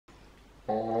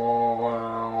Oh,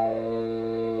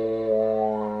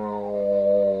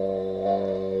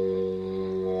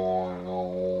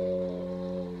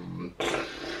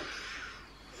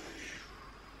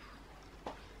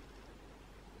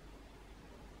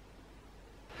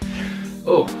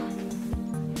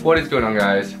 what is going on,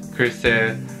 guys? Chris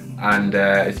here, and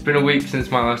it's been a week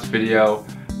since my last video,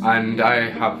 and I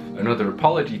have another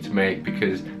apology to make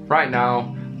because right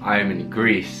now I am in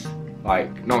Greece.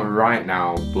 Like, not right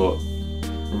now, but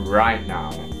right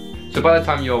now. So by the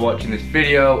time you're watching this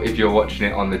video, if you're watching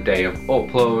it on the day of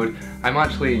upload, I'm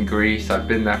actually in Greece. I've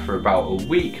been there for about a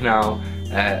week now,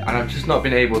 and I've just not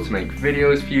been able to make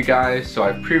videos for you guys, so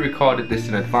I've pre-recorded this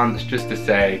in advance just to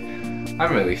say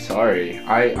I'm really sorry.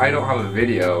 I don't have a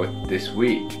video this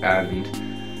week, and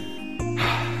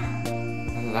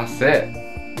that's it.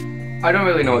 I don't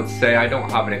really know what to say. I don't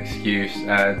have an excuse.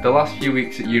 The last few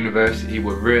weeks at university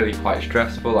were really quite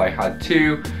stressful. I had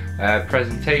two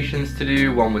presentations to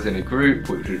do. One was in a group,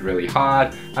 which was really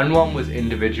hard, and one was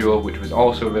individual, which was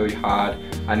also really hard.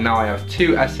 And now I have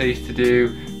two essays to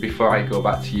do before I go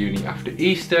back to uni after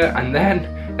Easter, and then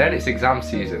it's exam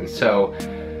season. So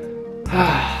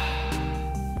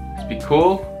be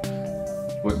cool,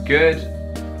 we're good,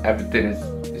 everything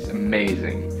is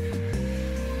amazing,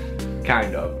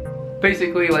 kind of.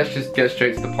 Basically, let's just get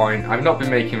straight to the point. I've not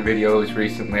been making videos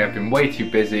recently. I've been way too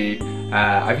busy.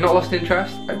 I've not lost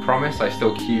interest, I promise. I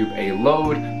still cube a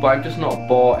load, but I've just not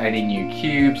bought any new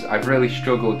cubes. I've really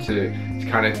struggled to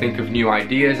kind of think of new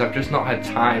ideas. I've just not had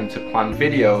time to plan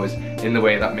videos in the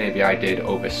way that maybe I did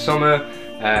over summer.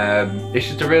 It's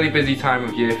just a really busy time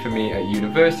of year for me at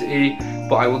university,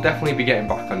 but I will definitely be getting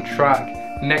back on track.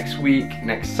 Next week,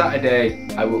 next Saturday,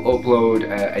 I will upload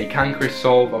a Cancris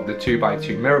solve of the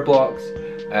 2x2 mirror blocks,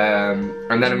 and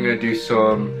then I'm going to do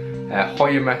some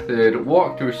Hoyer method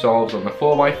walkthrough solves on the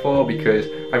 4x4 because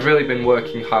I've really been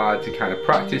working hard to kind of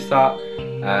practice that,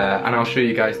 and I'll show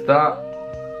you guys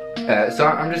that. So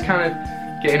I'm just kind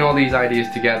of getting all these ideas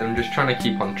together. I'm just trying to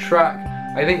keep on track.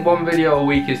 I think one video a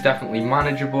week is definitely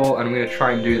manageable, and I'm going to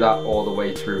try and do that all the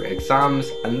way through exams,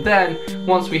 and then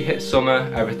once we hit summer,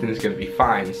 everything's going to be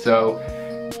fine. So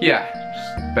yeah,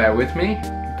 just bear with me,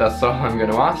 that's all I'm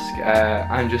going to ask,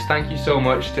 and just thank you so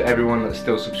much to everyone that's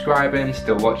still subscribing,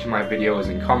 still watching my videos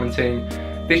and commenting.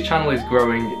 This channel is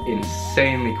growing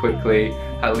insanely quickly,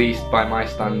 at least by my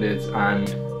standards,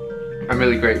 and I'm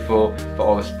really grateful for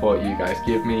all the support you guys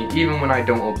give me, even when I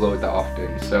don't upload that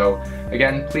often. So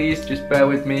again, please just bear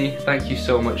with me. Thank you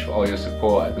so much for all your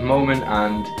support at the moment,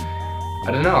 and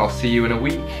I don't know, I'll see you in a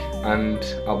week, and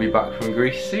I'll be back from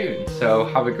Greece soon. So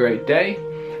have a great day,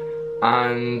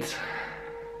 and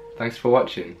thanks for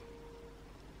watching.